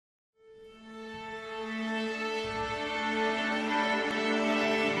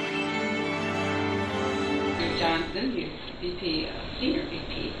Johnson, who's Senior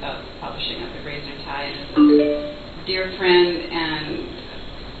VP of Publishing at the Razor Tie, and is a dear friend and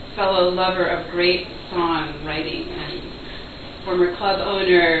fellow lover of great songwriting, and former club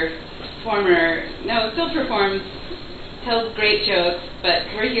owner, still performs, tells great jokes, but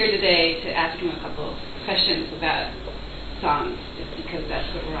we're here today to ask him a couple questions about songs, just because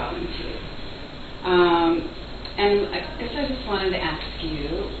that's what we're all into. And I guess I just wanted to ask you,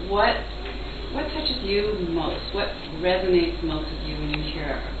 what touches you most? What resonates most with you when you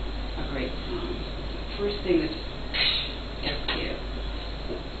hear a great song? The first thing that just gets to you.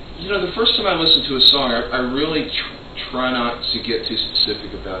 You know, the first time I listen to a song, I really try not to get too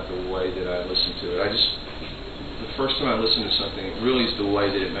specific about the way that I listen to it. The first time I listen to something, it really is the way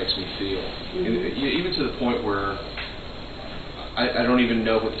that it makes me feel. Mm-hmm. And even to the point where I don't even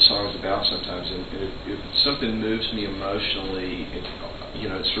know what the song is about sometimes. And if something moves me emotionally,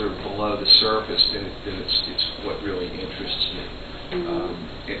 it's sort of below the surface, then it's what really interests me.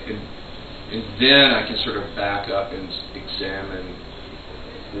 Mm-hmm. And then I can sort of back up and examine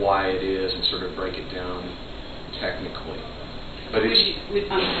why it is and sort of break it down technically. But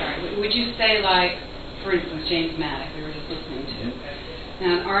would you say, like, for instance, James Maddox, we were just listening to. Mm-hmm.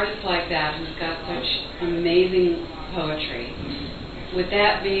 Now, an artist like that who's got such amazing poetry, would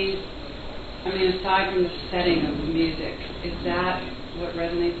that be, aside from the setting of the music, is that what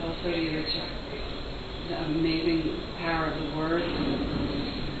resonates also to you? It's the amazing power of the words?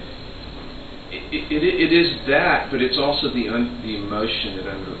 It is that, but it's also the emotion that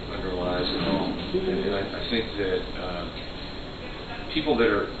underlies it all. Mm-hmm. And I think that people that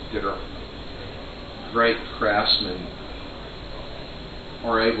are great craftsmen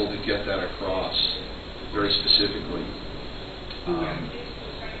are able to get that across very specifically.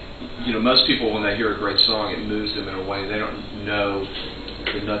 Most people, when they hear a great song, it moves them in a way they don't know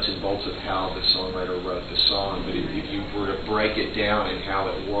the nuts and bolts of how the songwriter wrote the song. But if you were to break it down and how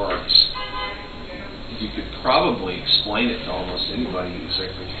it works, you could probably explain it to almost anybody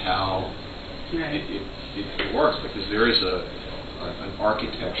exactly how it works, because there is an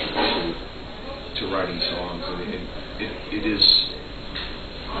architecture to writing songs, and it is,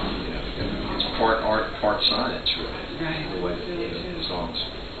 it's part art, part science, really. Right. The way that the songs.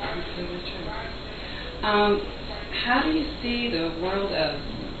 That's really true. How do you see the world of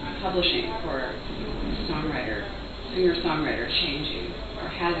publishing for singer-songwriter changing, or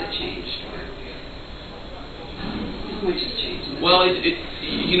has it changed, or how much has changed? Well,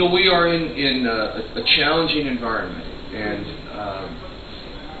 we are in a challenging environment, and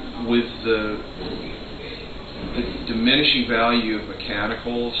with the diminishing value of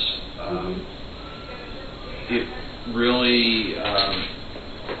mechanicals, it really,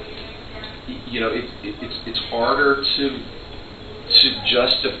 it's harder to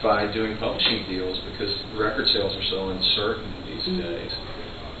justify doing publishing deals because record sales are so uncertain these days.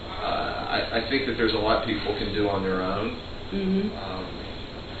 I think that there's a lot people can do on their own. Mm-hmm.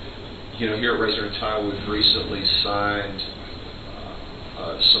 Here at Razor and Tie, we've recently signed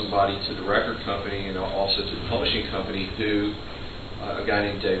somebody to the record company and also to the publishing company a guy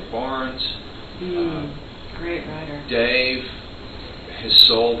named Dave Barnes. Great writer. Dave has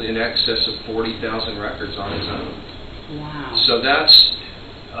sold in excess of 40,000 records on his own. Wow. So that's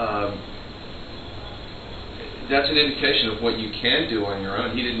an indication of what you can do on your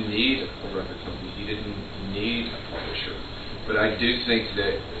own. He didn't need a record company. He didn't need a publisher. But I do think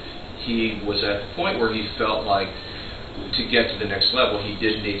that he was at the point where he felt like to get to the next level, he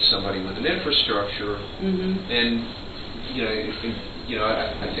did need somebody with an infrastructure. Mm-hmm. And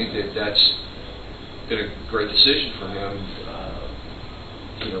I think that that's been a great decision for him.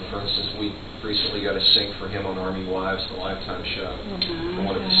 For instance, we recently got a sync for him on Army Wives, the Lifetime show, for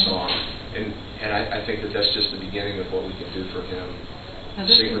one of his songs. And I think that that's just the beginning of what we can do for him,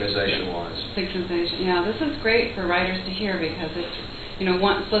 synchronization-wise. Synchronization, yeah. This is great for writers to hear, because it's,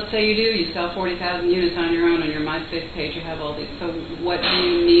 once, let's say you sell 40,000 units on your own, on your MySpace page, you have all these. So what do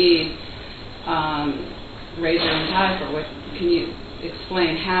you need Razor and Tie for? What can you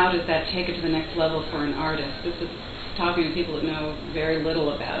explain? How does that take it to the next level for an artist? This is talking to people that know very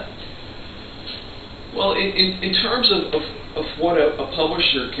little about. Well, in terms of what a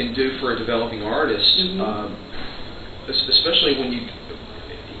publisher can do for a developing artist, especially when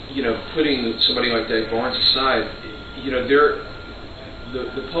putting somebody like Dave Barnes aside,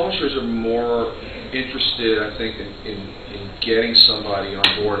 the publishers are more interested, I think, in getting somebody on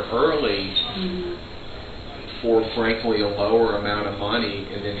board early for, frankly, a lower amount of money,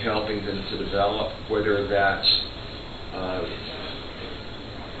 and then helping them to develop, whether that's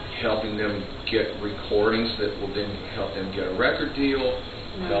helping them get recordings that will then help them get a record deal,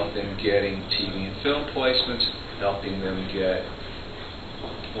 help them getting TV and film placements, helping them get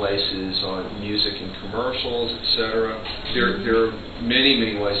places on music and commercials, etc. There are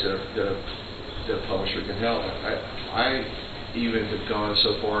many ways that a publisher can help. I even have gone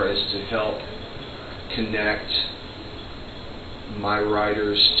so far as to help connect my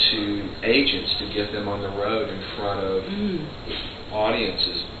writers to agents to get them on the road in front of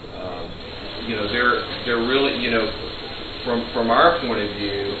audiences. They're really, from our point of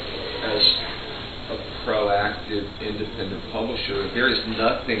view as a proactive independent publisher, there is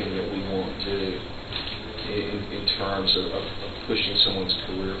nothing that we won't do in terms of pushing someone's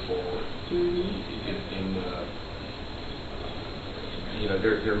career forward.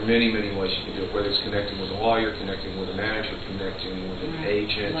 There are many ways you can do it, whether it's connecting with a lawyer, connecting with a manager, connecting with an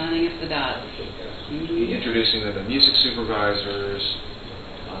agent, lining up the dots, introducing them to music supervisors,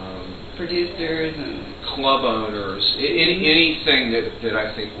 producers, and club owners, anything that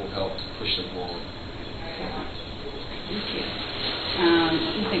I think will help to push them forward. Thank you. Let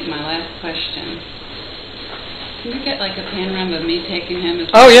me think of my last question. Can you get like a panorama of me taking him as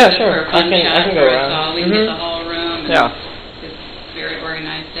sure. I can go around. We can get the whole room. Yeah. His very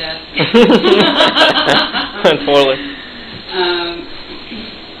organized desk. Totally.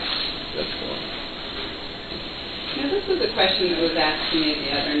 That's cool. This was a question that was asked to me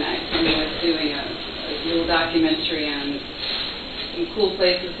the other night. Someone was doing a little documentary on some cool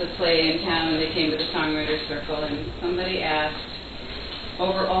places to play in town, and they came to the Songwriters Circle, and somebody asked,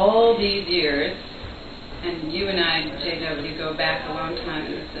 over all these years, and you and I, JW, go back a long time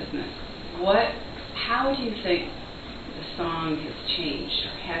in this business, how do you think the song has changed,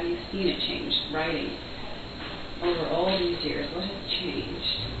 or have you seen it change, writing, over all these years? What has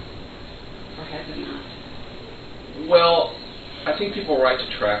changed, or has it not? Well, I think people write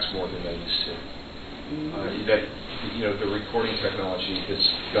to tracks more than they used to. The recording technology has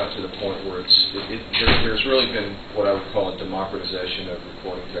got to the point where there's really been what I would call a democratization of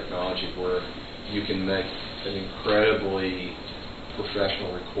recording technology, where you can make an incredibly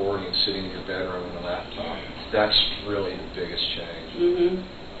professional recording sitting in your bedroom on a laptop. That's really the biggest change.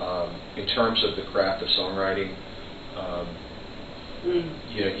 In terms of the craft of songwriting,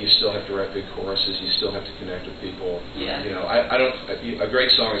 you still have to write big choruses. You still have to connect with people. Yeah. A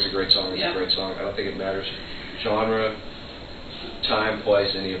great song is a great song is a great song. I don't think it matters genre, time,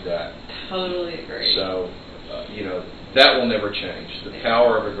 place, any of that. Totally agree. So, that will never change. The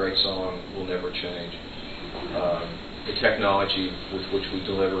power of a great song will never change. The technology with which we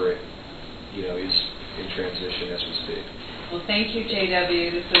deliver it, is in transition as we speak. Well, thank you,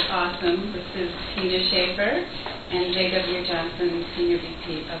 JW. This was awesome. This is Tina Schaefer and JW Johnson, Senior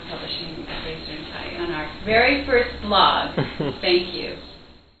VP of Publishing at Razor & Tie, on our very first blog. Thank you.